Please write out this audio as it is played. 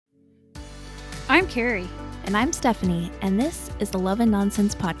I'm Carrie. And I'm Stephanie, and this is the Love and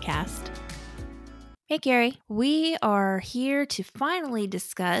Nonsense Podcast. Hey, Carrie. We are here to finally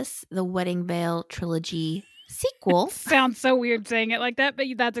discuss the Wedding Veil trilogy sequel. Sounds so weird saying it like that, but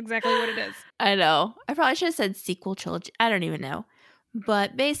that's exactly what it is. I know. I probably should have said sequel trilogy. I don't even know.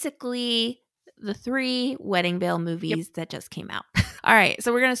 But basically, the 3 Wedding Veil movies that just came out. All right,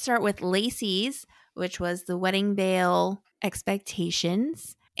 so we're going to start with Lacey's, which was the Wedding Veil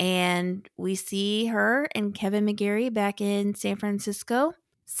Expectations. And we see her and Kevin McGarry back in San Francisco.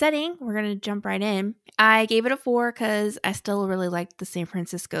 Setting, we're going to jump right in. I gave it a 4 because I still really liked the San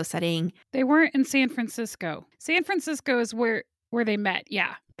Francisco setting. They weren't in San Francisco. San Francisco is where they met,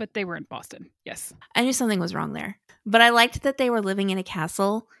 yeah. But they were in Boston, yes. I knew something was wrong there. But I liked that they were living in a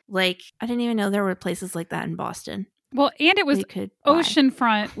castle. Like, I didn't even know there were places like that in Boston. Well, and it was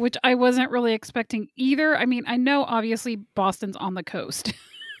oceanfront, which I wasn't really expecting either. I mean, I know obviously Boston's on the coast.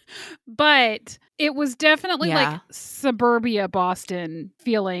 But it was definitely like suburbia Boston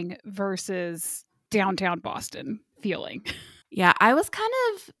feeling versus downtown Boston feeling. Yeah, I was kind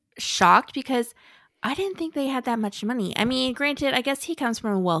of shocked because I didn't think they had that much money. I mean, granted, I guess he comes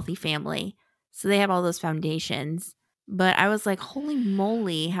from a wealthy family, so they have all those foundations. But I was like, holy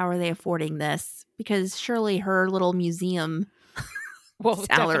moly, how are they affording this? Because surely her little museum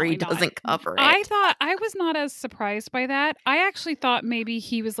salary doesn't cover it. I was not as surprised by that. I actually thought maybe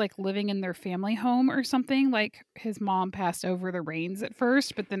he was like living in their family home or something. Like his mom passed over the reins at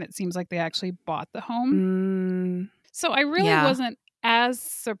first, but then it seems like they actually bought the home. So I really wasn't as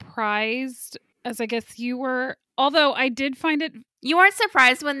surprised as I guess you were. Although I did find it. You weren't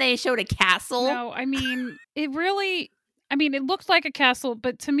surprised when they showed a castle? No, I mean, it looked like a castle,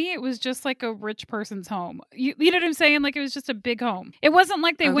 but to me, it was just like a rich person's home. You know what I'm saying? Like, it was just a big home. It wasn't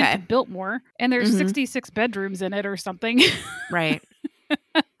like they went to Biltmore and there's 66 bedrooms in it or something. Right.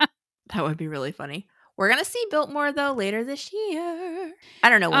 That would be really funny. We're going to see Biltmore, though, later this year. I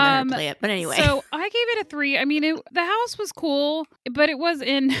don't know when they're going to play it, but anyway. So I gave it a 3. I mean, the house was cool, but it was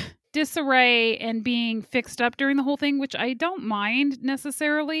in disarray and being fixed up during the whole thing, which I don't mind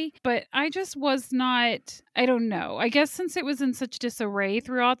necessarily, but I just was not, I don't know. I guess since it was in such disarray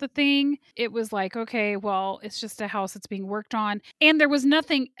throughout the thing, it was like, okay, well, it's just a house that's being worked on. And there was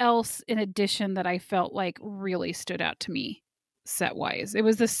nothing else in addition that I felt like really stood out to me set wise. It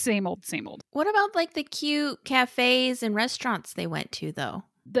was the same old, same old. What about like the cute cafes and restaurants they went to though?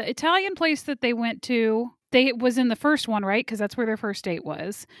 The Italian place that they went to, they was in the first one, right? Because that's where their first date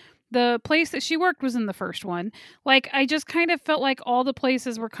was. The place that she worked was in the first one. Like, I just kind of felt like all the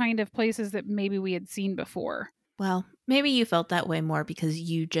places were kind of places that maybe we had seen before. Well, maybe you felt that way more because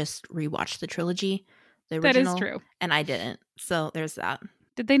you just rewatched the trilogy, the original. That is true. And I didn't. So there's that.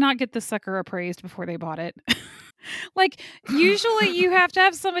 Did they not get the sucker appraised before they bought it? Like, usually you have to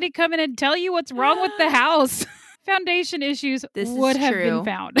have somebody come in and tell you what's wrong with the house. Foundation issues would have been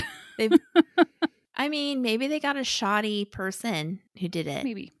found. I mean, maybe they got a shoddy person who did it.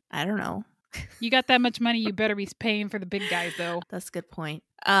 Maybe. I don't know. You got that much money, you better be paying for the big guys, though. That's a good point.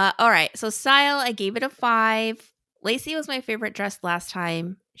 All right. So style, I gave it a 5. Lacey was my favorite dressed last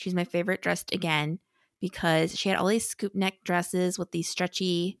time. She's my favorite dressed again because she had all these scoop neck dresses with these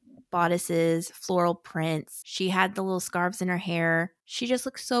stretchy bodices, floral prints. She had the little scarves in her hair. She just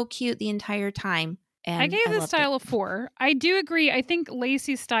looked so cute the entire time. And I gave this style a 4. I do agree. I think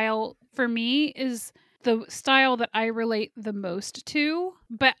Lacey's style for me is the style that I relate the most to,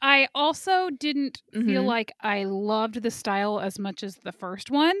 but I also didn't feel like I loved the style as much as the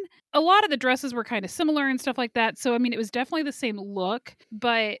first one. A lot of the dresses were kind of similar and stuff like that. So, I mean, it was definitely the same look,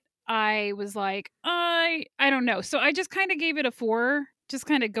 but I was like, I don't know. So I just kind of gave it a 4, just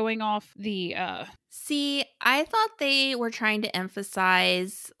kind of going off the, See, I thought they were trying to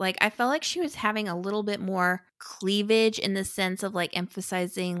emphasize, like, I felt like she was having a little bit more cleavage in the sense of, like,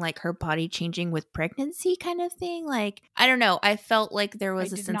 emphasizing, like, her body changing with pregnancy kind of thing. Like, I don't know. I felt like there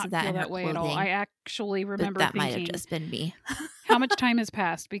was a sense of that in her clothing. At all. I actually remember that thinking, might have just been me. How much time has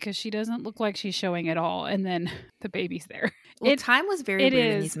passed? Because she doesn't look like she's showing at all. And then the baby's there. Well, time was very weird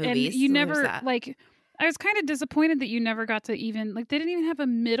in these movies. And you never, like, I was kind of disappointed that you never got to even, like, they didn't even have a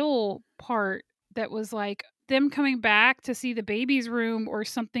middle part that was like them coming back to see the baby's room or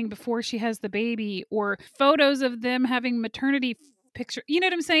something before she has the baby, or photos of them having maternity picture. You know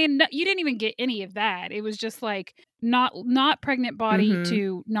what I'm saying? No, you didn't even get any of that. It was just like not pregnant body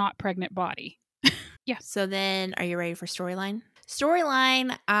to not pregnant body. Yeah. So then are you ready for storyline?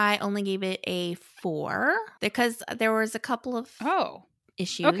 Storyline, I only gave it a 4 because there was a couple of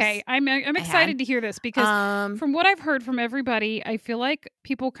issues. Okay, I'm excited to hear this because from what I've heard from everybody, I feel like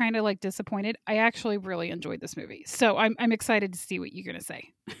people kind of like disappointed. I actually really enjoyed this movie, so I'm excited to see what you're gonna say.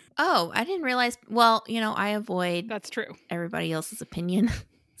 Oh, I didn't realize. Well, I avoid That's true. everybody else's opinion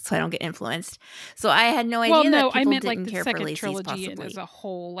so I don't get influenced. So I had no idea Well, that no, people I meant didn't like the care for second Lacey's trilogy and possibly. as a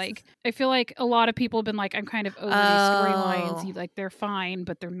whole. Like, I feel like a lot of people have been like, I'm kind of over these storylines. Oh. Like, they're fine,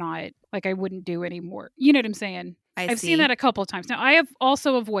 but they're not. Like, I wouldn't do anymore. You know what I'm saying? I've seen that a couple of times. Now, I have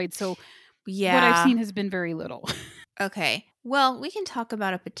also avoid, so Yeah. what I've seen has been very little. Okay. Well, we can talk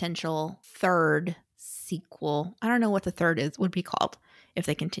about a potential third sequel. I don't know what the third would be called if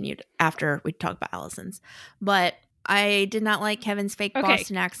they continued after we talk about Allison's. But I did not like Kevin's fake Okay.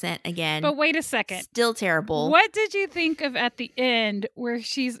 Boston accent again. But wait a second. Still terrible. What did you think of at the end where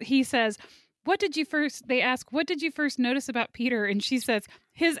he says, they ask, what did you first notice about Peter? And she says,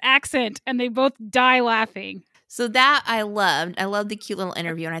 his accent, and they both die laughing. So that I loved. I loved the cute little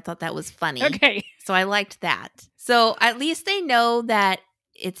interview, and I thought that was funny. Okay. So I liked that. So at least they know that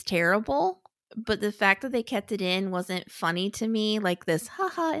it's terrible, but the fact that they kept it in wasn't funny to me. Like this,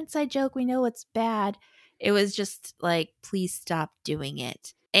 haha, inside joke, we know it's bad. It was just like, please stop doing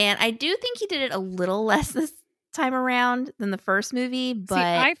it. And I do think he did it a little less this time around than the first movie, but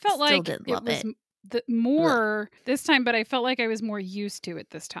I felt still like didn't it love was it. more this time, but I felt like I was more used to it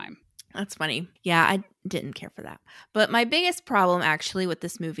this time. That's funny. Yeah, I didn't care for that. But my biggest problem actually with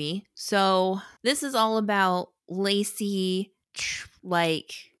this movie, so this is all about Lacey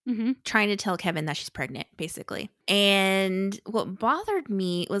trying to tell Kevin that she's pregnant, basically. And what bothered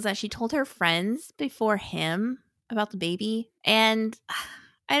me was that she told her friends before him about the baby. And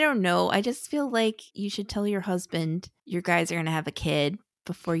I don't know. I just feel like you should tell your husband you guys are going to have a kid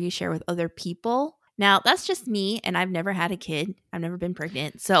before you share with other people. Now, that's just me, and I've never had a kid. I've never been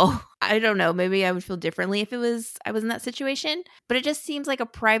pregnant. So I don't know. Maybe I would feel differently if I was in that situation. But it just seems like a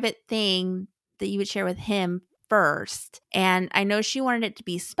private thing that you would share with him first. And I know she wanted it to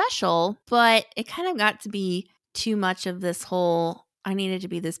be special, but it kind of got to be too much of this whole, I needed to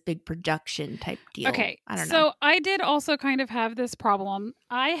be this big production type deal. Okay. I don't know. So I did also kind of have this problem.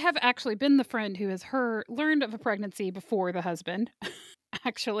 I have actually been the friend who has learned of a pregnancy before the husband.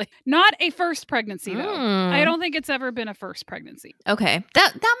 Actually, not a first pregnancy though. I don't think it's ever been a first pregnancy. Okay,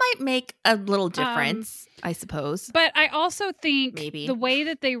 that might make a little difference, I suppose. But I also think Maybe the way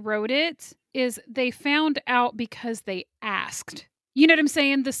that they wrote it is they found out because they asked. You know what I'm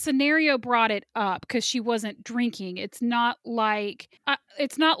saying? The scenario brought it up because she wasn't drinking. It's not like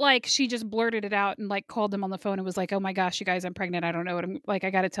she just blurted it out and like called them on the phone and was like, "Oh my gosh, you guys, I'm pregnant. I don't know what I'm like. I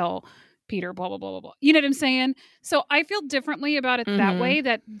got to tell Peter, blah, blah, blah, blah, blah." You know what I'm saying? So I feel differently about it that way,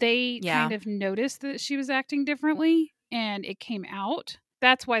 that they kind of noticed that she was acting differently and it came out.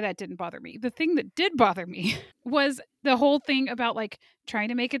 That's why that didn't bother me. The thing that did bother me was the whole thing about like trying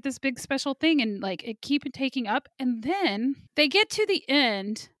to make it this big special thing and like it keep taking up. And then they get to the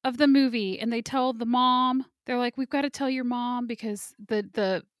end of the movie and they tell the mom, they're like, we've got to tell your mom because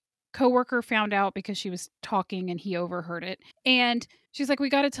the coworker found out because she was talking and he overheard it. And she's like, we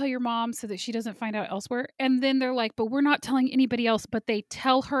got to tell your mom so that she doesn't find out elsewhere. And then they're like, but we're not telling anybody else. But they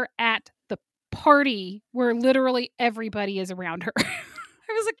tell her at the party where literally everybody is around her.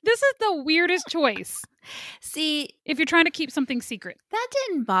 I was like, this is the weirdest choice. See, if you're trying to keep something secret. That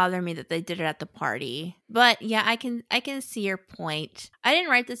didn't bother me that they did it at the party. But yeah, I can see your point. I didn't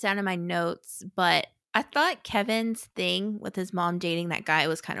write this down in my notes, but I thought Kevin's thing with his mom dating that guy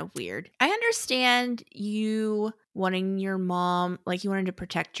was kind of weird. I understand you wanting your mom, like you wanted to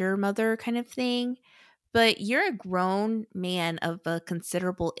protect your mother kind of thing, but you're a grown man of a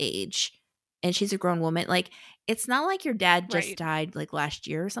considerable age and she's a grown woman. Like, it's not like your dad just died like last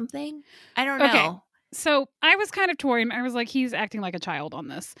year or something. I don't know. So I was kind of torn. I was like, he's acting like a child on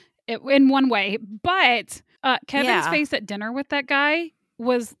this in one way. But Kevin's face at dinner with that guy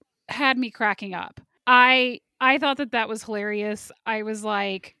had me cracking up. I thought that was hilarious. I was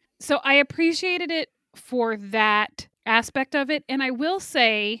like, so I appreciated it for that aspect of it. And I will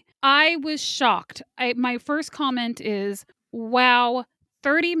say, I was shocked. My first comment is, wow,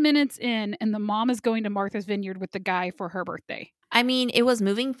 30 minutes in and the mom is going to Martha's Vineyard with the guy for her birthday. I mean, it was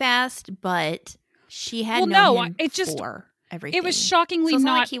moving fast, but she had known him for everything. It was shockingly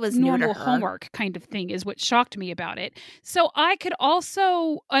not like he was normal Hallmark kind of thing is what shocked me about it. So I could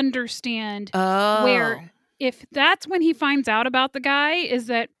also understand where, if that's when he finds out about the guy, is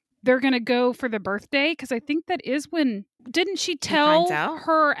that they're going to go for the birthday. Because I think that is when, didn't she tell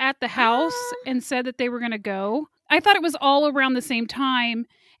her at the house and said that they were going to go? I thought it was all around the same time.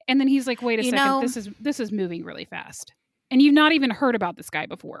 And then he's like, wait a second, this is moving really fast. And you've not even heard about this guy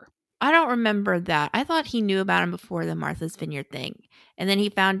before. I don't remember that. I thought he knew about him before the Martha's Vineyard thing. And then he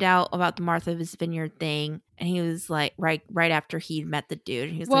found out about the Martha's Vineyard thing. And he was like, right after he'd met the dude.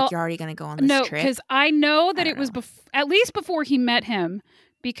 He was like, you're already going to go on this trip? No, because I know that it was at least before he met him,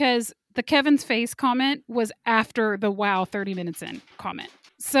 because the Kevin's face comment was after the wow 30 minutes in comment.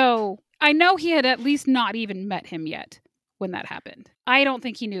 So I know he had at least not even met him yet when that happened. I don't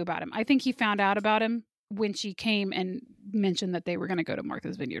think he knew about him. I think he found out about him when she came and mentioned that they were going to go to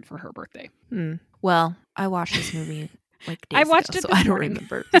Martha's Vineyard for her birthday. Well, I watched this movie like days I watched ago, it so this I don't morning.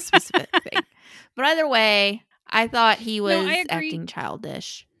 remember the specific thing. But either way, I thought he was I agree. acting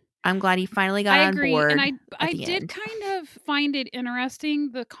childish. I'm glad he finally got I on agree. board. And I the did end. kind of find it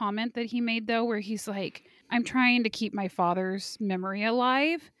interesting, the comment that he made, though, where he's like, I'm trying to keep my father's memory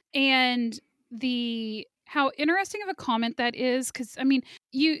alive. And how interesting of a comment that is, because I mean,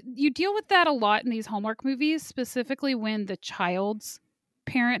 you deal with that a lot in these Hallmark movies, specifically when the child's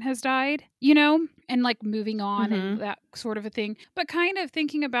parent has died, you know, and like moving on and that sort of a thing. But kind of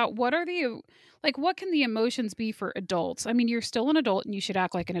thinking about what can the emotions be for adults? I mean, you're still an adult and you should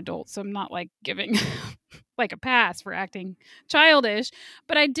act like an adult. So I'm not like giving like a pass for acting childish,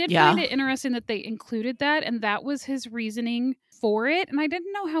 but I did find it interesting that they included that, and that was his reasoning for it. And I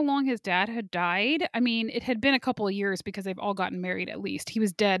didn't know how long his dad had died. I mean, it had been a couple of years because they've all gotten married at least. He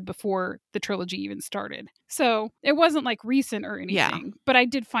was dead before the trilogy even started. So it wasn't like recent or anything, but I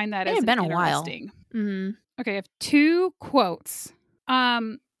did find that as been a interesting. while. Okay, I have 2 quotes.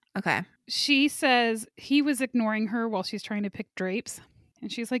 Okay. She says he was ignoring her while she's trying to pick drapes.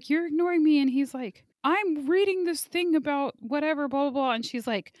 And she's like, you're ignoring me. And he's like, I'm reading this thing about whatever, blah, blah, blah. And she's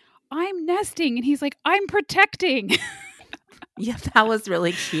like, I'm nesting. And he's like, I'm protecting. Yeah, that was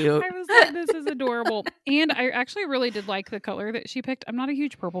really cute. I was like, this is adorable. And I actually really did like the color that she picked. I'm not a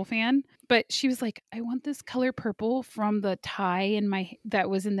huge purple fan, but she was like, I want this color purple from the tie that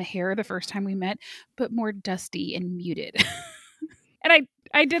was in the hair the first time we met, but more dusty and muted. And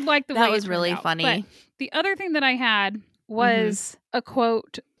I did like the way that was it really out. funny. But the other thing that I had was a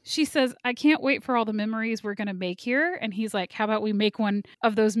quote. She says, I can't wait for all the memories we're going to make here. And he's like, how about we make one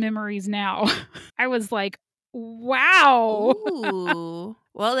of those memories now? I was like, wow. Ooh.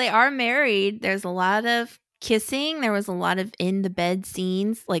 Well, they are married. There's a lot of kissing. There was a lot of in the bed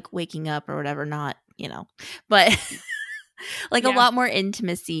scenes, like waking up or whatever, not, but like a lot more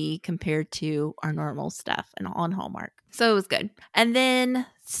intimacy compared to our normal stuff and on Hallmark. So it was good. And then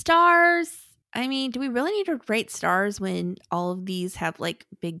stars. I mean, do we really need to rate stars when all of these have like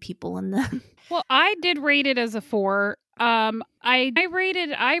big people in them? Well, I did rate it as a 4. I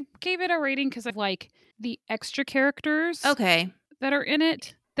gave it a rating because of like the extra characters that are in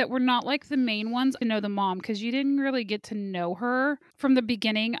it that were not like the main ones. I know the mom, because you didn't really get to know her from the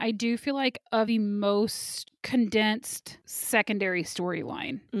beginning. I do feel like of the most condensed secondary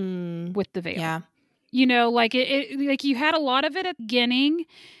storyline with the veil. Yeah. Like it like you had a lot of it at the beginning,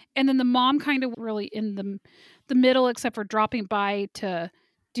 and then the mom kind of really in the middle, except for dropping by to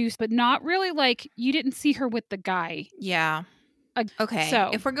do, but not really like you didn't see her with the guy. Yeah. Okay.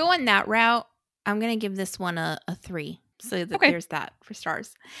 So if we're going that route, I'm going to give this one a 3. So that there's that for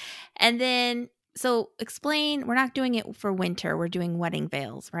stars. And then, so explain, we're not doing it for winter. We're doing wedding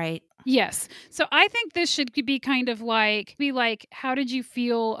veils, right? Yes. So I think this should be kind of like, how did you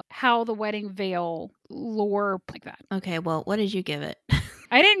feel how the wedding veil lore like that? Okay. Well, what did you give it?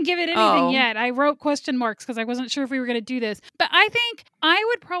 I didn't give it anything yet. I wrote question marks because I wasn't sure if we were going to do this. But I think I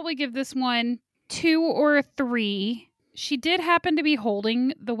would probably give this one 2 or a 3. She did happen to be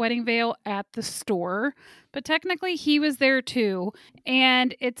holding the wedding veil at the store, but technically he was there too.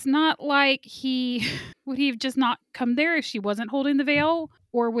 And it's not like would he have just not come there if she wasn't holding the veil?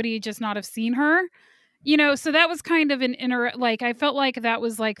 Or would he just not have seen her? So that was kind of an I felt like that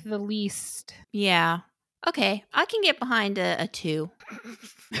was like the least. Yeah. Okay. I can get behind a 2.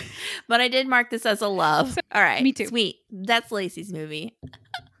 But I did mark this as a love. All right. Me too. Sweet. That's Lacey's movie.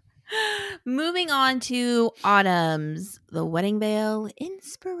 Moving on to Autumn's The Wedding Veil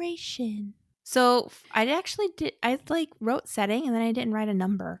Inspiration. So I wrote setting and then I didn't write a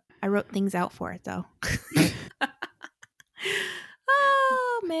number. I wrote things out for it though.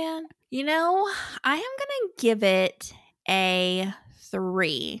 Oh man. I am going to give it a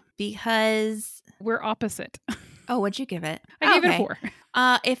 3 because we're opposite. Oh, what'd you give it? I gave it a 4.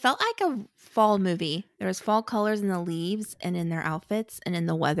 It felt like a fall movie. There was fall colors in the leaves and in their outfits, and in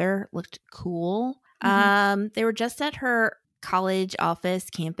the weather looked cool. They were just at her college office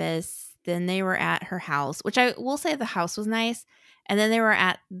campus. Then they were at her house, which I will say the house was nice. And then they were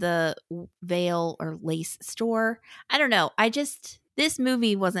at the veil or lace store. I don't know. This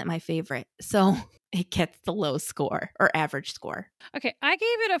movie wasn't my favorite. So it gets the low score or average score. Okay, I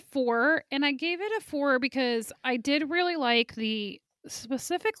gave it a 4, and I gave it a 4 because I did really like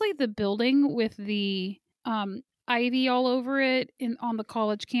specifically the building with the ivy all over it on the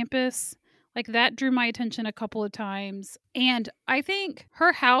college campus. Like that drew my attention a couple of times. And I think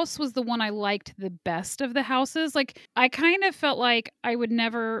her house was the one I liked the best of the houses. Like I kind of felt like I would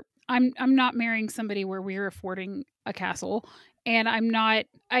never I'm not marrying somebody where we're affording a castle, and I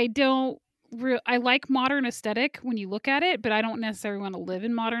like modern aesthetic when you look at it, but I don't necessarily want to live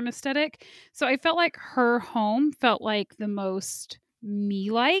in modern aesthetic. So I felt like her home felt like the most me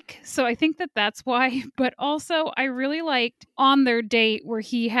like. So I think that that's why. But also, I really liked on their date where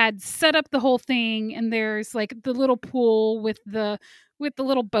he had set up the whole thing, and there's like the little pool with the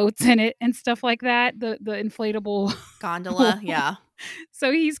little boats in it and stuff like that. The inflatable Gondola, pool. yeah.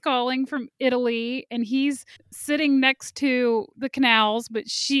 So he's calling from Italy and he's sitting next to the canals, but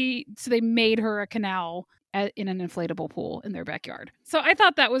so they made her a canal in an inflatable pool in their backyard. So I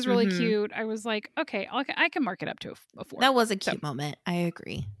thought that was really cute. I was like, okay, I can mark it up to a 4. That was a cute moment. I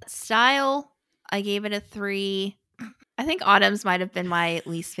agree. Style, I gave it a 3. I think Autumn's might have been my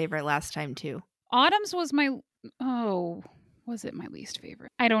least favorite last time too. Autumn's was was it my least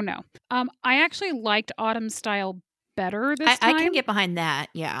favorite? I don't know. I actually liked Autumn's style better this time. I can get behind that.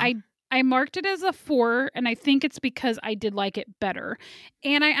 Yeah. I marked it as a 4, and I think it's because I did like it better.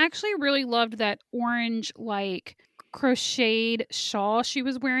 And I actually really loved that orange, like, crocheted shawl she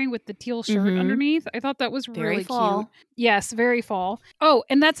was wearing with the teal shirt underneath. I thought that was really cute. Yes, very fall. Oh,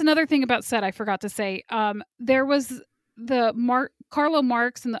 and that's another thing about set I forgot to say. There was Carlo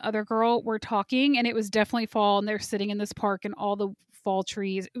Marx and the other girl were talking, and it was definitely fall, and they're sitting in this park and all the fall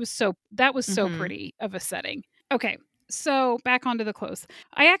trees. That was so pretty of a setting. Okay. So back onto the clothes.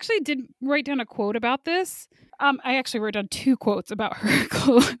 I actually did write down a quote about this. I actually wrote down 2 quotes about her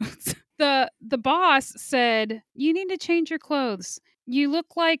clothes. The boss said, "You need to change your clothes. You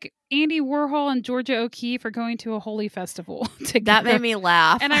look like Andy Warhol and Georgia O'Keeffe are going to a holy festival together." That made me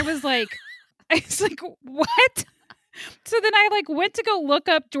laugh. And I was like, what? So then I went to go look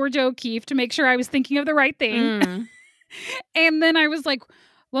up Georgia O'Keeffe to make sure I was thinking of the right thing. And then I was like,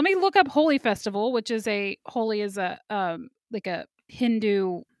 let me look up Holy Festival, which is a like a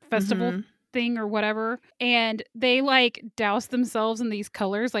Hindu festival thing or whatever. And they douse themselves in these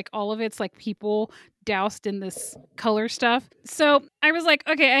colors. Like all of it's like people doused in this color stuff. So I was like,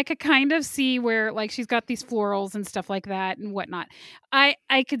 okay, I could kind of see where she's got these florals and stuff like that and whatnot. I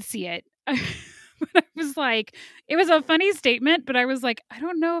could see it. I was like, it was a funny statement, but I was like, I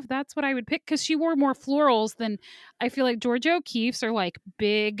don't know if that's what I would pick because she wore more florals than I feel like Georgia O'Keeffe's are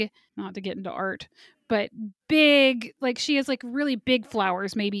big, not to get into art, but big, she has really big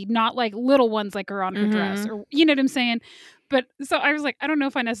flowers, maybe not little ones are on her dress, or you know what I'm saying? But so I was like, I don't know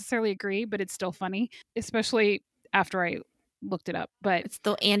if I necessarily agree, but it's still funny, especially after I looked it up. But it's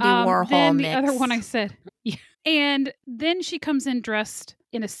the Andy Warhol then mix. The other one I said, yeah. And then she comes in dressed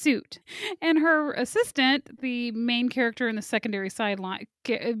in a suit, and her assistant, the main character in the secondary storyline,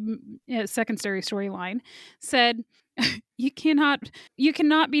 said, you cannot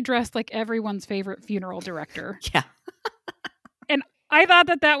be dressed like everyone's favorite funeral director. Yeah. And I thought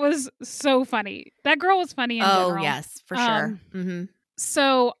that was so funny. That girl was funny in general. Oh, yes, for sure.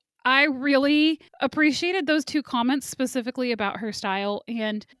 So I really appreciated those 2 comments specifically about her style.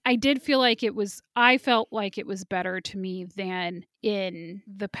 And I did feel like I felt like it was better to me than in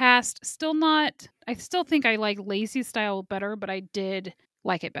the past. I still think I like Lacey's style better, but I did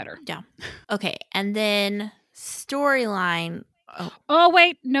like it better. Yeah. Okay. And then storyline. Oh,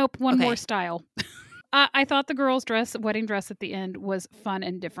 wait. Nope. One more style. I thought the girl's wedding dress at the end was fun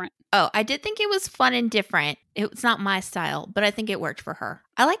and different. Oh, I did think it was fun and different. It's not my style, but I think it worked for her.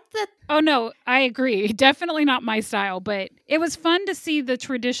 I like the... Oh, no, I agree. Definitely not my style, but it was fun to see the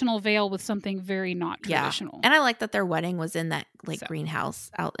traditional veil with something very not traditional. Yeah. And I like that their wedding was in that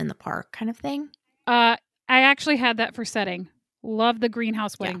greenhouse out in the park kind of thing. I actually had that for setting. Love the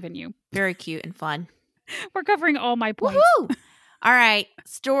greenhouse wedding venue. Very cute and fun. We're covering all my points. Woohoo! All right,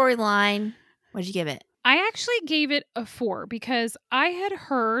 storyline. What'd you give it? I actually gave it a 4 because I had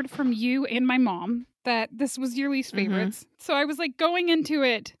heard from you and my mom that this was your least favorites. So I was going into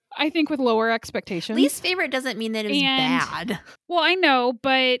it, I think, with lower expectations. Least favorite doesn't mean that it was bad. Well, I know,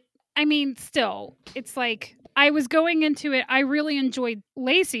 but I mean, still, it's I was going into it. I really enjoyed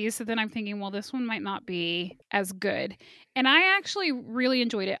Lacey's. So then I'm thinking, well, this one might not be as good. And I actually really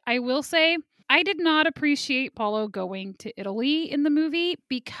enjoyed it. I will say I did not appreciate Paulo going to Italy in the movie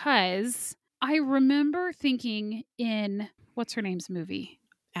because I remember thinking in what's her name's movie?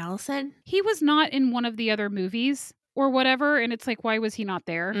 Allison? He was not in one of the other movies or whatever. And it's why was he not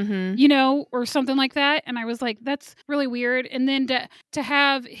there? Or something like that. And I was like, that's really weird. And then to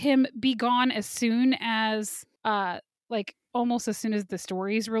have him be gone as soon as, almost as soon as the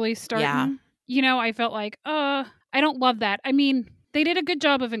story's really starting. Yeah. I felt I don't love that. I mean, They did a good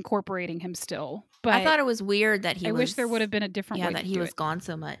job of incorporating him still, but I thought it was weird that I wish there would have been a different way that to he do was it. gone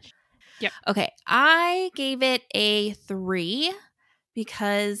so much. Yep. Okay, I gave it a 3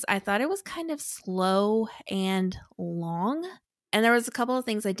 because I thought it was kind of slow and long. And there was a couple of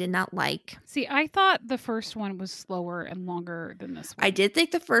things I did not like. See, I thought the first one was slower and longer than this one. I did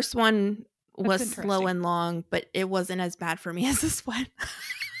think the first one was interesting. slow and long, but it wasn't as bad for me as this one.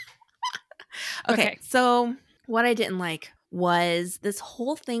 Okay, so what I didn't like was this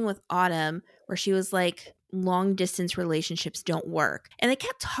whole thing with Autumn where she was like, long distance relationships don't work. And they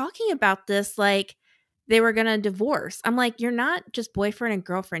kept talking about this like they were going to divorce. I'm like, you're not just boyfriend and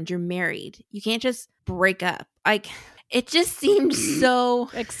girlfriend. You're married. You can't just break up. Like, it just seemed so...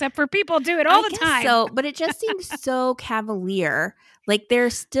 Except for people do it all the time. So, but it just seemed so cavalier. Like, they're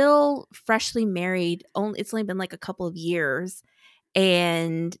still freshly married. It's only been like a couple of years.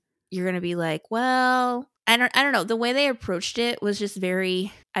 And you're going to be like, well, I don't know. The way they approached it was just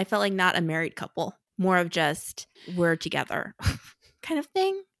very... I felt like not a married couple. More of just, we're together kind of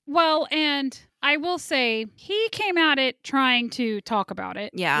thing. Well, and I will say, he came at it trying to talk about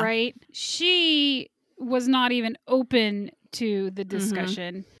it. Yeah. Right? She was not even open to the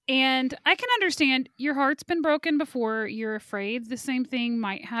discussion. And I can understand your heart's been broken before. You're afraid the same thing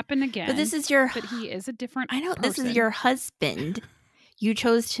might happen again. But this is But he is a different person. This is your husband. You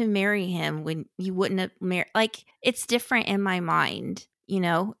chose to marry him when you wouldn't have married. Like, it's different in my mind. You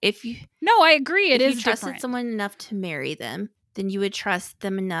know, if you... No, I agree. It is different. If you trusted different. someone enough to marry them, then you would trust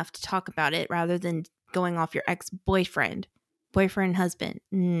them enough to talk about it rather than going off your ex-boyfriend. Boyfriend, husband.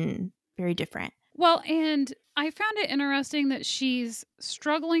 Very different. Well, and I found it interesting that she's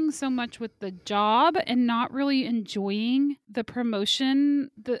struggling so much with the job and not really enjoying the promotion,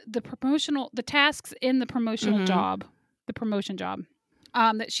 the tasks in the promotional job, the promotion job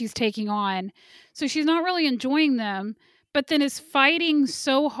that she's taking on. So she's not really enjoying them, but then is fighting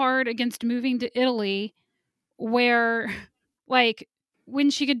so hard against moving to Italy where, like, when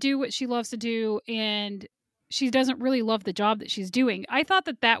she could do what she loves to do and she doesn't really love the job that she's doing. I thought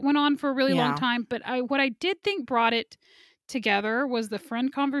that went on for a really long time, but what I did think brought it together was the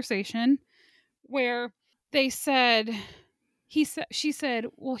friend conversation where they said, she said,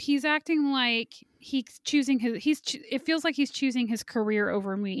 well, he's acting like he's choosing it feels like he's choosing his career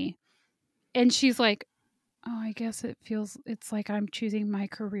over me. And she's like, oh, I guess it's like I'm choosing my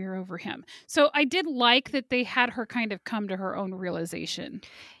career over him. So I did like that they had her kind of come to her own realization.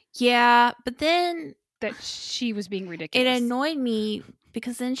 Yeah, but then... that she was being ridiculous. It annoyed me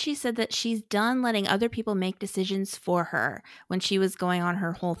because then she said that she's done letting other people make decisions for her when she was going on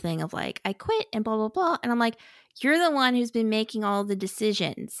her whole thing of like, I quit and blah, blah, blah. And I'm like, you're the one who's been making all the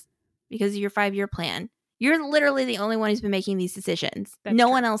decisions because of your 5-year plan. You're literally the only one who's been making these decisions. No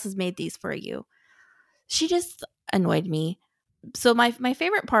one else has made these for you. She just annoyed me. So my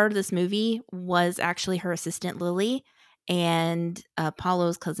favorite part of this movie was actually her assistant, Lily, and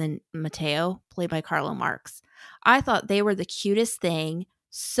Paulo's cousin, Mateo, played by Carlo Marx. I thought they were the cutest thing.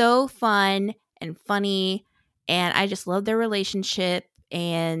 So fun and funny. And I just loved their relationship.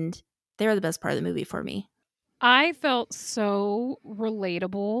 And they were the best part of the movie for me. I felt so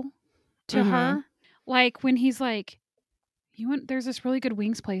relatable to her. Like when he's like, there's this really good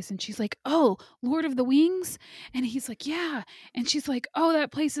wings place, and she's like, oh, Lord of the Wings? And he's like, yeah. And she's like, oh,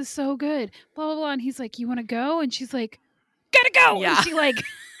 that place is so good, blah blah blah. And he's like, you want to go? And she's like, gotta go. Yeah. And she like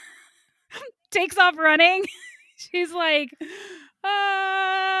takes off running. She's like,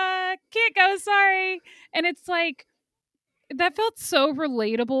 can't go, sorry. And it's like, that felt so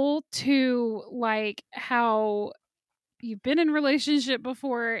relatable to like how you've been in a relationship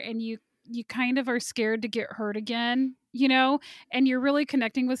before and you kind of are scared to get hurt again, you know, and you're really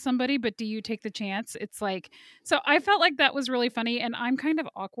connecting with somebody, but do you take the chance? It's like, so I felt like that was really funny, and I'm kind of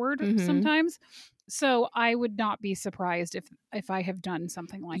awkward sometimes. So I would not be surprised if I have done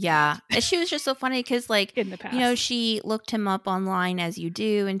something like that. And she was just so funny because like, in the past, you know, she looked him up online as you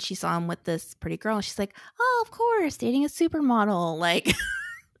do, and she saw him with this pretty girl. And she's like, oh, of course, dating a supermodel, like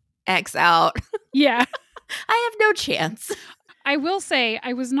X out. Yeah. I have no chance. I will say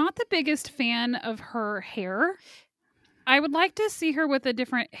I was not the biggest fan of her hair. I would like to see her with a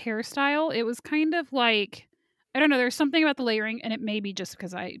different hairstyle. It was kind of like, I don't know, there's something about the layering, and it may be just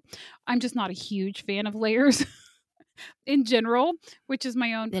because I'm just not a huge fan of layers in general, which is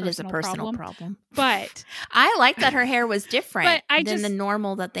my own personal problem. It is a personal problem. But I like that her hair was different than the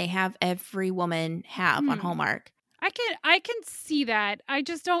normal that they have every woman have on Hallmark. I can see that. I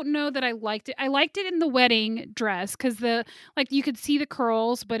just don't know that I liked it. I liked it in the wedding dress because you could see the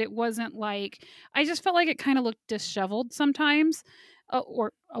curls, but it wasn't like, I just felt like it kind of looked disheveled sometimes.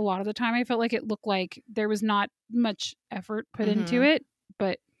 or a lot of the time I felt like it looked like there was not much effort put into Mhm. it.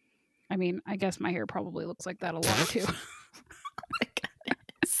 But I mean, I guess my hair probably looks like that a lot too.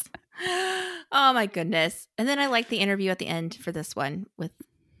 Oh my goodness. And then I liked the interview at the end for this one with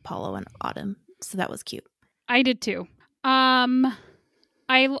Paulo and Autumn. So that was cute. I did too. I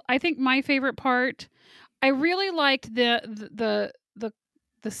think my favorite part, I really liked the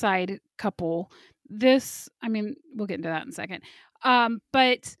side couple. This, I mean, we'll get into that in a second.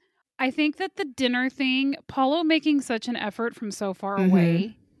 But I think that the dinner thing, Paulo making such an effort from so far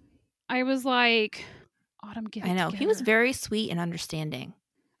away, I was like, Autumn, get it I know. together. He was very sweet and understanding.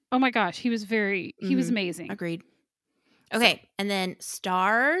 Oh my gosh, he was amazing. Agreed. Okay, and then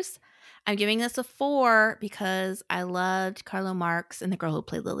stars. I'm giving this a 4 because I loved Carlo Marx and the girl who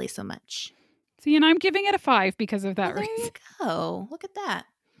played Lily so much. See, and I'm giving it a 5 because of that There reason. you go. Look at that.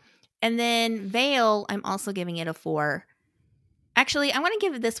 And then Vale, I'm also giving it a 4. Actually, I'm going to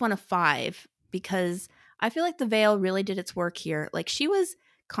give this one a 5 because I feel like the veil really did its work here. Like she was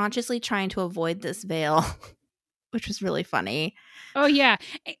consciously trying to avoid this veil, which was really funny. Oh yeah.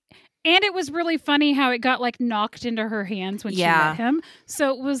 And it was really funny how it got like knocked into her hands when she met him.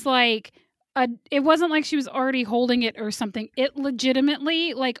 So it was like it wasn't like she was already holding it or something. It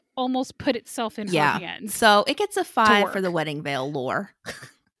legitimately like almost put itself in her hands. So it gets a 5 for the wedding veil lore.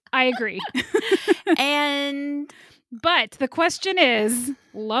 I agree. But the question is,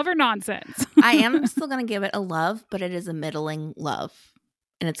 love or nonsense? I am still going to give it a love, but it is a middling love.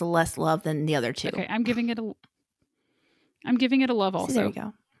 And it's a less love than the other two. Okay, I'm giving it a love also. See, there you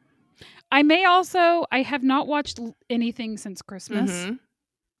go. I have not watched anything since Christmas.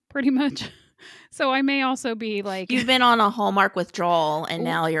 Pretty much. So I may also be like... You've been on a Hallmark withdrawal and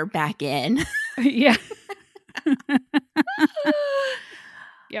now you're back in. Yeah.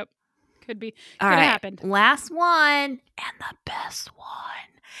 Yep. Could be. Could have happened. Last one and the best one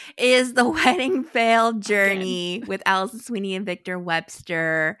is the wedding veil journey with Allison Sweeney and Victor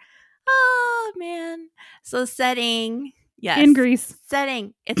Webster. Oh man. So setting, yes. In Greece.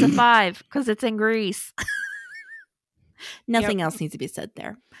 Setting, it's a 5 because it's in Greece. Nothing else needs to be said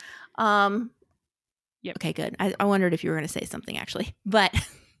there. Yep. Okay, good. I wondered if you were going to say something actually. But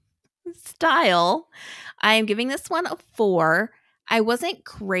style, I am giving this one a 4. I wasn't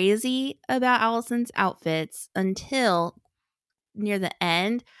crazy about Allison's outfits until near the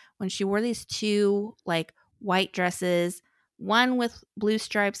end when she wore these 2 like white dresses, one with blue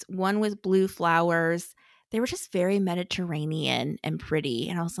stripes, one with blue flowers. They were just very Mediterranean and pretty.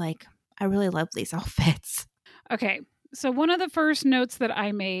 And I was like, I really love these outfits. Okay. So one of the first notes that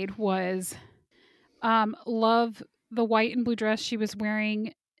I made was love the white and blue dress she was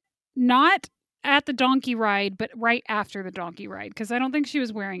wearing, not at the donkey ride, but right after the donkey ride, because I don't think she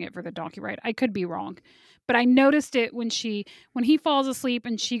was wearing it for the donkey ride. I could be wrong, but I noticed it when he falls asleep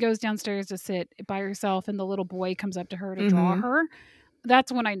and she goes downstairs to sit by herself and the little boy comes up to her to draw her.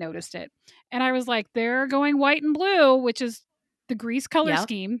 That's when I noticed it. And I was like, they're going white and blue, which is the Grease color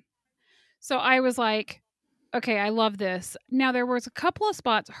scheme. So I was like, okay, I love this. Now there was a couple of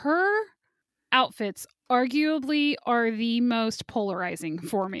spots. Her outfits arguably are the most polarizing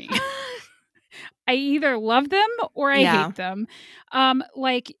for me. I either love them or I hate them.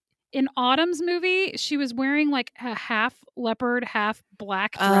 Like in Autumn's movie, she was wearing like a half leopard, half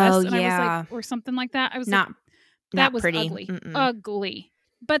black dress. I was like, or something like that. I was like, that was pretty. Ugly. Ugly.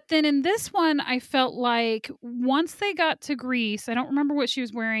 But then in this one, I felt like once they got to Greece, I don't remember what she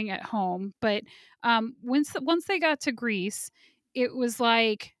was wearing at home, but once they got to Greece, it was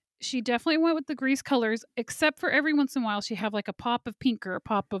like she definitely went with the Grease colors, except for every once in a while she have like a pop of pink or a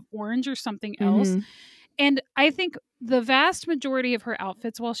pop of orange or something else. And I think the vast majority of her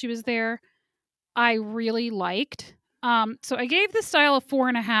outfits while she was there, I really liked. So I gave the style a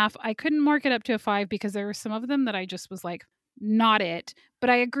 4.5. I couldn't mark it up to a 5 because there were some of them that I just was like, not it.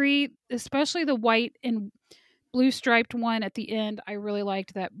 But I agree, especially the white and blue striped one at the end. I really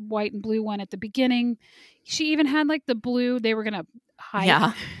liked that white and blue one at the beginning. She even had like the blue, they were going to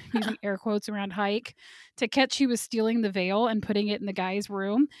hike, using air quotes around hike, to catch she was stealing the veil and putting it in the guy's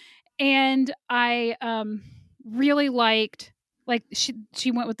room. And I really liked, like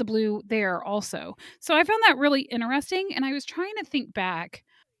she went with the blue there also. So I found that really interesting. And I was trying to think back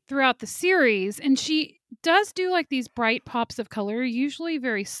throughout the series, and she does do like these bright pops of color, usually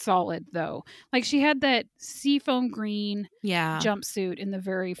very solid though. Like she had that seafoam green jumpsuit in the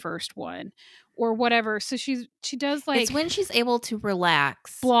very first one or whatever. So she does like, it's when she's able to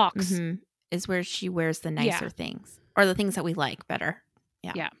relax. Blocks. Is where she wears the nicer things or the things that we like better.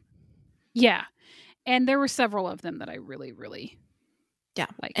 Yeah. And there were several of them that I really, really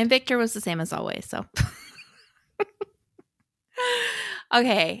liked. And Victor was the same as always. So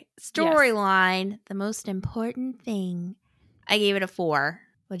Okay, storyline, the most important thing. I gave it a 4.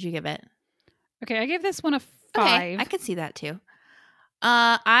 What'd you give it? Okay, I gave this one a 5. Okay, I could see that too.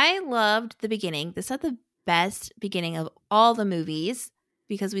 I loved the beginning. This had the best beginning of all the movies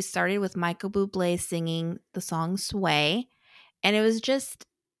because we started with Michael Bublé singing the song Sway. And it was just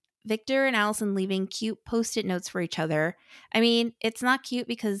Victor and Allison leaving cute post-it notes for each other. I mean, it's not cute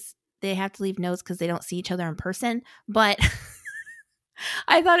because they have to leave notes because they don't see each other in person. But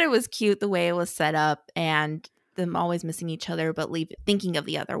I thought it was cute the way it was set up and them always missing each other but thinking of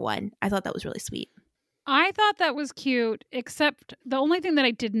the other one. I thought that was really sweet. I thought that was cute, except the only thing that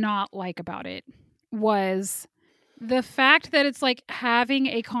I did not like about it was the fact that it's like having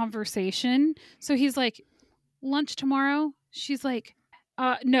a conversation. So he's like, lunch tomorrow? She's like,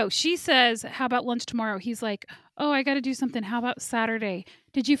 no, she says, how about lunch tomorrow? He's like, oh, I got to do something. How about Saturday?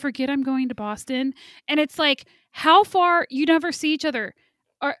 Did you forget I'm going to Boston? And it's like, how far? You never see each other.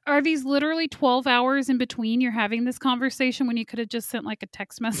 Are these literally 12 hours in between you're having this conversation when you could have just sent like a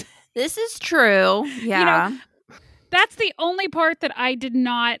text message? This is true. Yeah. You know, that's the only part that I did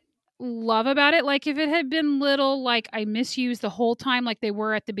not love about it. Like if it had been little, like I miss you the whole time, like they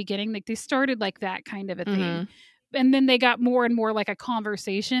were at the beginning, like they started like that kind of a thing. And then they got more and more like a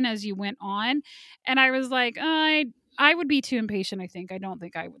conversation as you went on. And I was like, I would be too impatient, I think. I don't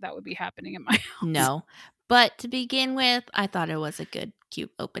think that would be happening in my house. No. But to begin with, I thought it was a good,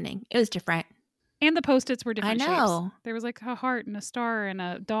 cute opening. It was different. And the Post-its were different I know. shapes. There was like a heart and a star and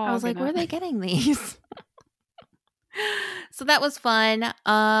a dog. I was like, where are they getting these? So that was fun.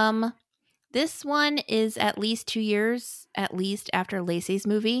 This one is at least 2 years, at least after Lacey's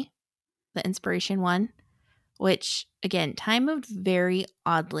movie, the Inspiration one, which, again, time moved very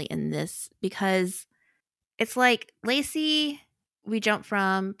oddly in this because it's like Lacey, we jump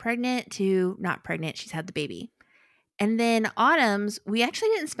from pregnant to not pregnant. She's had the baby. And then Autumn's, we actually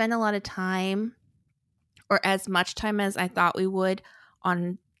didn't spend a lot of time or as much time as I thought we would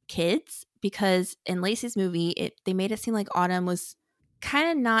on kids because in Lacey's movie, they made it seem like Autumn was kind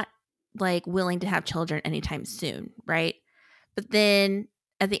of not like willing to have children anytime soon, right? But then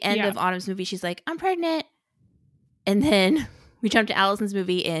at the end of Autumn's movie, she's like, I'm pregnant. And then we jump to Allison's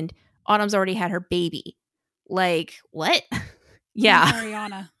movie and Autumn's already had her baby. Like, what? Yeah.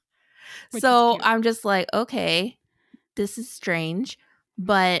 Ariana. So I'm just like, okay, this is strange,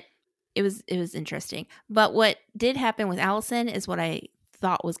 but it was interesting. But what did happen with Allison is what I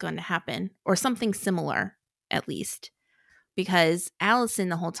thought was going to happen, or something similar, at least, because Allison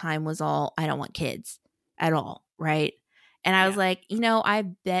the whole time was all, I don't want kids at all, right? And I was like, I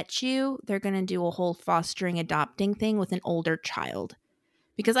bet you they're going to do a whole fostering, adopting thing with an older child,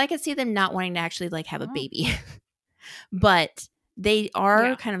 because I could see them not wanting to actually like have a baby, but they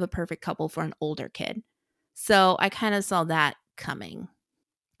are kind of a perfect couple for an older kid. So I kind of saw that coming.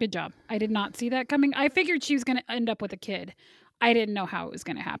 Good job. I did not see that coming. I figured she was going to end up with a kid. I didn't know how it was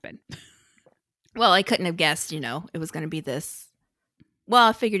going to happen. Well, I couldn't have guessed, it was going to be this. Well,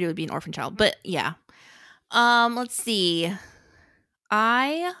 I figured it would be an orphan child, but yeah. Let's see.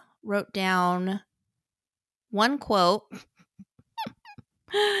 I wrote down one quote,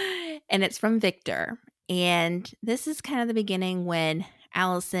 and it's from Victor. And this is kind of the beginning when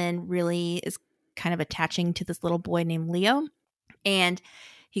Allison really is kind of attaching to this little boy named Leo. And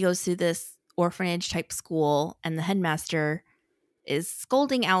he goes through this orphanage type school, and the headmaster is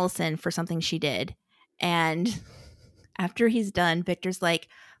scolding Allison for something she did. And after he's done, Victor's like,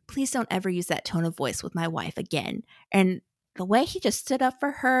 please don't ever use that tone of voice with my wife again. And the way he just stood up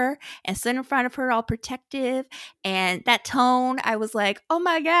for her and stood in front of her all protective, and that tone, I was like, oh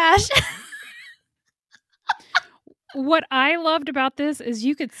my gosh. What I loved about this is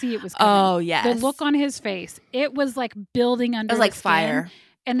you could see it was coming. Oh, yes. The look on his face. It was like building under it was like skin. fire.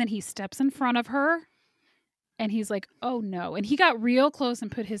 And then he steps in front of her and he's like, oh no. And he got real close and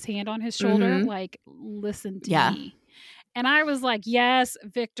put his hand on his shoulder, like, listen to me. And I was like, yes,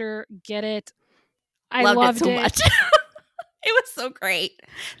 Victor, get it. I loved it so much. It was so great.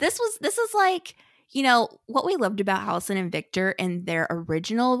 This is like, what we loved about Allison and Victor in their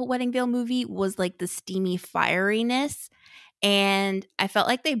original Wedding Veil movie was like the steamy fieriness. And I felt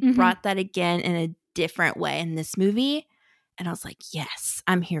like they brought that again in a different way in this movie. And I was like, yes,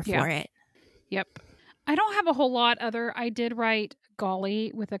 I'm here for it. Yep. I don't have a whole lot other. I did write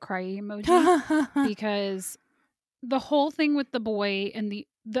golly with a cry emoji because the whole thing with the boy and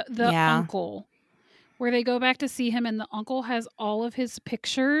the uncle, where they go back to see him and the uncle has all of his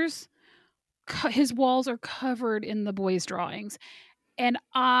pictures. His walls are covered in the boys' drawings. And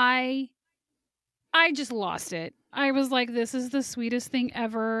I I just lost it. I was like, this is the sweetest thing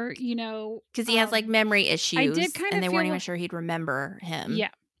ever, you know. Because he has like memory issues. I did kind and of they feel weren't even sure he'd remember him. Yeah.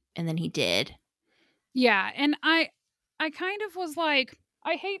 And then he did. Yeah. And I kind of was like,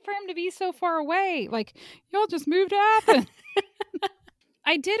 I hate for him to be so far away. Like, y'all just moved to Athens.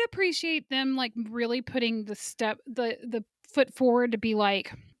 I did appreciate them like really putting the foot forward to be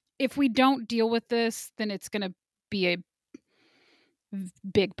like, if we don't deal with this, then it's going to be a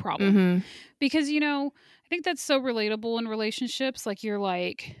big problem. Mm-hmm. Because, you know, I think that's so relatable in relationships. Like,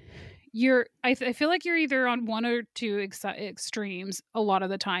 I feel like you're either on one or two extremes a lot of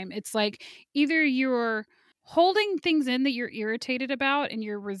the time. It's like either you're holding things in that you're irritated about and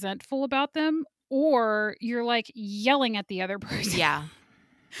you're resentful about them, or you're like yelling at the other person. Yeah.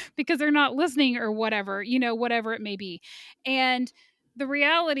 Because they're not listening or whatever, you know, whatever it may be. And the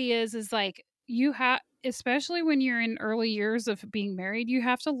reality is like you have, especially when you're in early years of being married, you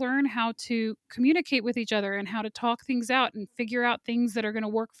have to learn how to communicate with each other and how to talk things out and figure out things that are going to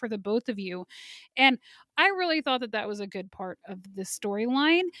work for the both of you. And I really thought that was a good part of this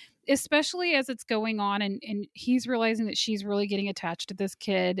storyline, especially as it's going on and he's realizing that she's really getting attached to this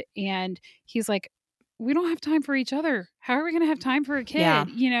kid. And he's like, we don't have time for each other. How are we going to have time for a kid, Yeah.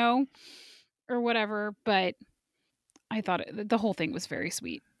 you know, or whatever. But I thought the whole thing was very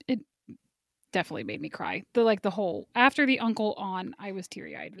sweet. It definitely made me cry. After the uncle on, I was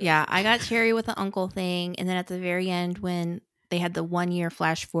teary eyed. Yeah. I got teary with the uncle thing. And then at the very end, when they had the 1 year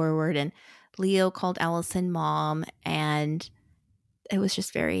flash forward and Leo called Allison mom, and it was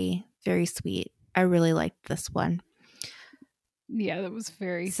just very, very sweet. I really liked this one. Yeah, that was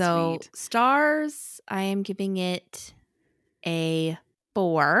very sweet. Stars, I am giving it a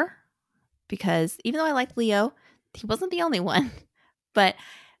 4 because even though I like Leo, he wasn't the only one. But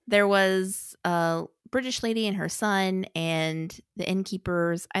there was a British lady and her son and the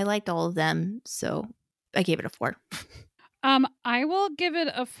innkeepers. I liked all of them, so I gave it a 4. I will give it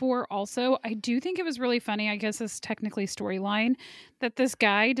a 4 also. I do think it was really funny, I guess it's technically storyline, that this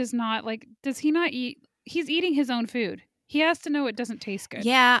guy does he not eat? He's eating his own food. He has to know it doesn't taste good.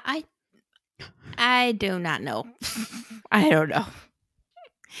 Yeah, I do not know. I don't know.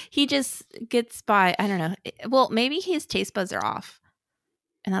 He just gets by. I don't know. Well, maybe his taste buds are off.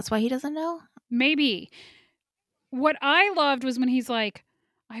 And that's why he doesn't know? Maybe. What I loved was when he's like,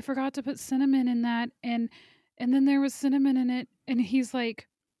 I forgot to put cinnamon in that. And then there was cinnamon in it. And he's like,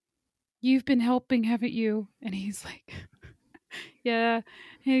 you've been helping, haven't you? And he's like, yeah. And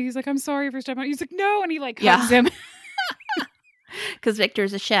he's like, I'm sorry for stepping out. He's like, no. And he like hugs him. Because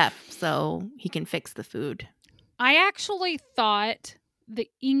Victor's a chef, so he can fix the food. I actually thought the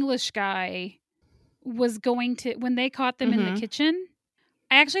English guy was going to, when they caught them in the kitchen,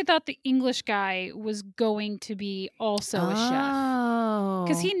 I actually thought the English guy was going to be also a chef.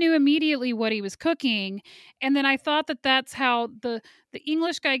 Because he knew immediately what he was cooking. And then I thought that's how the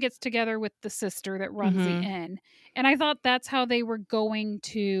English guy gets together with the sister that runs the inn. And I thought that's how they were going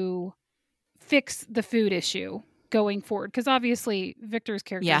to fix the food issue going forward. Because obviously Victor's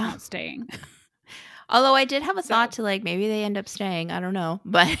character is not staying. Although I did have a thought to maybe they end up staying. I don't know.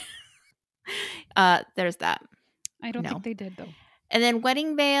 But there's that. I don't think they did though. And then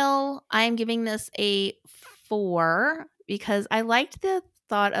Wedding Veil, I am giving this a 4 because I liked the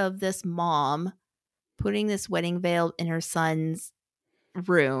thought of this mom putting this wedding veil in her son's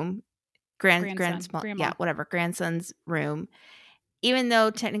room, grandson's room, even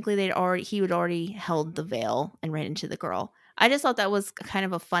though technically he would already held the veil and ran into the girl. I just thought that was kind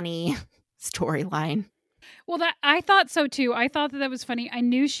of a funny storyline. Well, I thought so too. I thought that was funny. I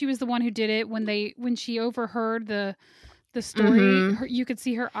knew she was the one who did it when she overheard the story. You could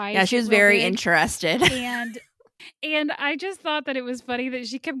see her eyes. Yeah, she was very interested. And I just thought that it was funny that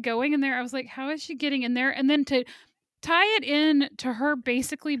she kept going in there. I was like, how is she getting in there? And then to tie it in to her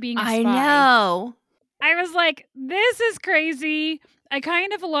basically being a spy. I know. I was like, this is crazy. I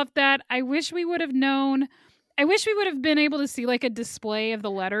kind of loved that. I wish we would have known. I wish we would have been able to see like a display of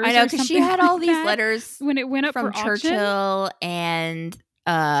the letters. I know, because she had all these letters when it went up from for Churchill auction.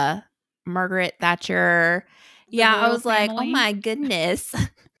 And Margaret Thatcher. Yeah, I was like, oh my goodness.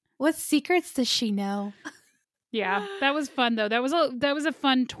 What secrets does she know? Yeah, that was fun though. That was a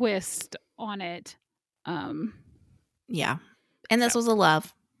fun twist on it. Yeah. And this was a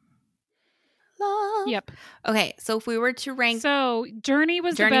love. Yep. Okay, so if we were to rank, so Journey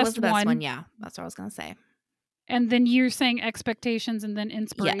was the best one. Yeah, that's what I was gonna say. And then you're saying expectations and then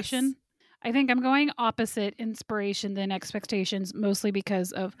inspiration. Yes. I think I'm going opposite, inspiration than expectations, mostly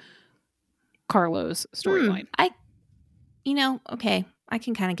because of Carlo's storyline. Okay, I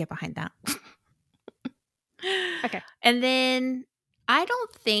can kind of get behind that. Okay. And then I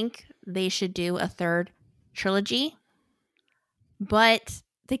don't think they should do a third trilogy, but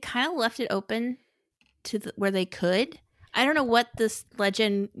they kind of left it open to where they could. I don't know what this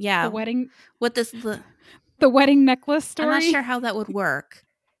legend, The wedding necklace story. I'm not sure how that would work,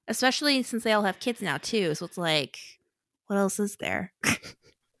 especially since they all have kids now too. So it's like, what else is there?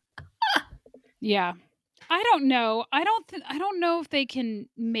 Yeah. I don't know. I don't know if they can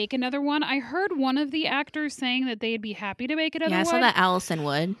make another one. I heard one of the actors saying that they'd be happy to make another one. Yeah, I saw that Allison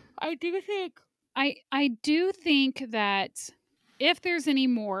would. I do think that if there's any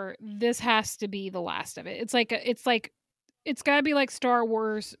more, this has to be the last of it. It's got to be like Star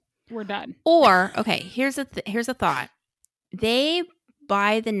Wars. We're done. Or okay, here's a thought. They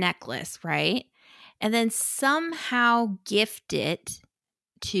buy the necklace, right, and then somehow gift it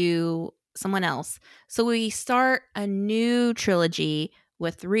to someone else. So we start a new trilogy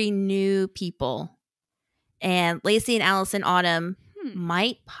with 3 new people, and Lacey and Allison Autumn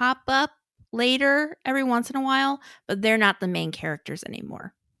might pop up later every once in a while, but they're not the main characters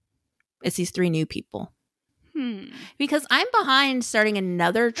anymore. It's these 3 new people. Because I'm behind starting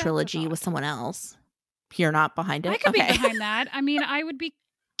another trilogy with someone else. You're not behind it? I could be behind that. I mean, I would be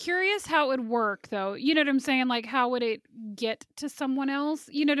curious how it would work, though. You know what I'm saying? Like, how would it get to someone else?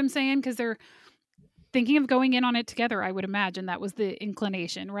 You know what I'm saying? Because they're thinking of going in on it together, I would imagine. That was the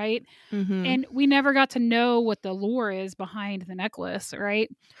inclination, right? Mm-hmm. And we never got to know what the lore is behind the necklace,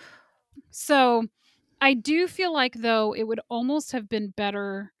 right? So I do feel like, though, it would almost have been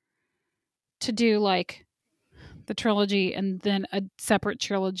better to do, like, the trilogy and then a separate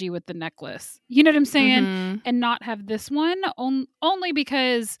trilogy with the necklace. You know what I'm saying? Mm-hmm. And not have this one only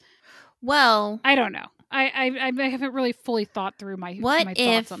because, well, I don't know. I haven't really fully thought through my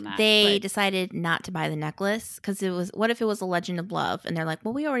thoughts on that. What if they decided not to buy the necklace? Because what if it was a Legend of Love? And they're like,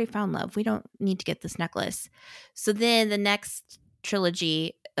 well, we already found love. We don't need to get this necklace. So then the next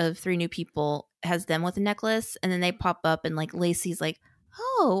trilogy of 3 new people has them with a necklace. And then they pop up and like Lacey's like,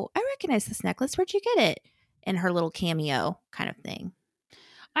 oh, I recognize this necklace. Where'd you get it? And her little cameo kind of thing.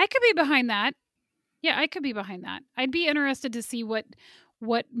 I could be behind that. Yeah, I could be behind that. I'd be interested to see what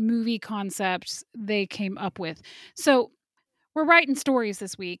movie concepts they came up with. So we're writing stories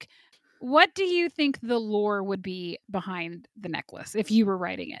this week. What do you think the lore would be behind the necklace if you were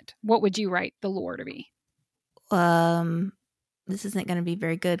writing it? What would you write the lore to be? This isn't going to be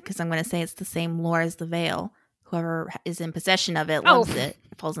very good because I'm going to say it's the same lore as the veil. Whoever is in possession of it loves it,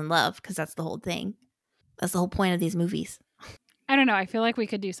 falls in love, because that's the whole thing. That's the whole point of these movies. I don't know. I feel like we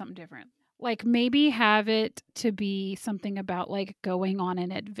could do something different. Like maybe have it to be something about like going on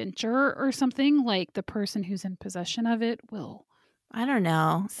an adventure or something. Like the person who's in possession of it will. I don't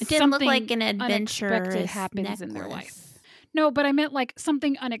know. It didn't look like an adventure happens in their life. No, but I meant like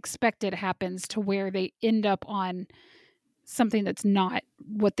something unexpected happens to where they end up on something that's not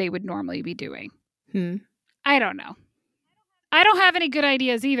what they would normally be doing. I don't know. I don't have any good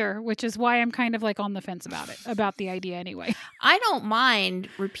ideas either, which is why I'm kind of like on the fence about the idea anyway. I don't mind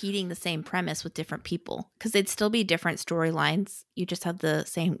repeating the same premise with different people because they'd still be different storylines. You just have the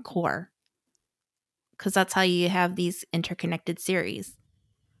same core because that's how you have these interconnected series.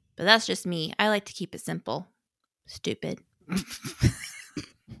 But that's just me. I like to keep it simple. Stupid.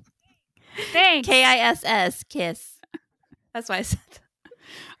 Thanks. KISS, kiss. That's why I said that.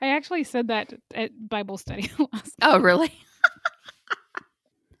 I actually said that at Bible study last. Oh, really?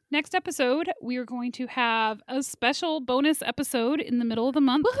 Next episode, we are going to have a special bonus episode in the middle of the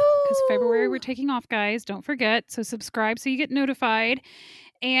month because February we're taking off, guys. Don't forget. So subscribe so you get notified.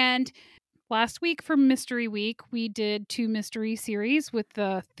 And last week for Mystery Week, we did 2 mystery series with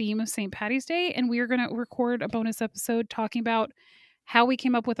the theme of St. Patty's Day. And we are going to record a bonus episode talking about how we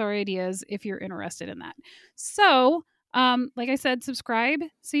came up with our ideas if you're interested in that. So like I said, subscribe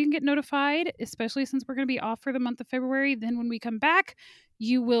so you can get notified, especially since we're going to be off for the month of February. Then when we come back,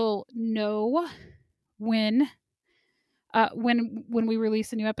 you will know when we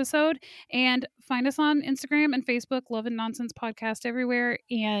release a new episode. And find us on Instagram and Facebook, Love and Nonsense Podcast everywhere.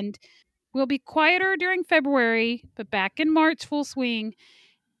 And we'll be quieter during February, but back in March full swing.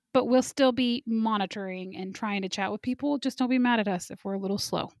 But we'll still be monitoring and trying to chat with people. Just don't be mad at us if we're a little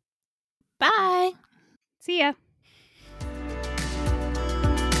slow. Bye. See ya.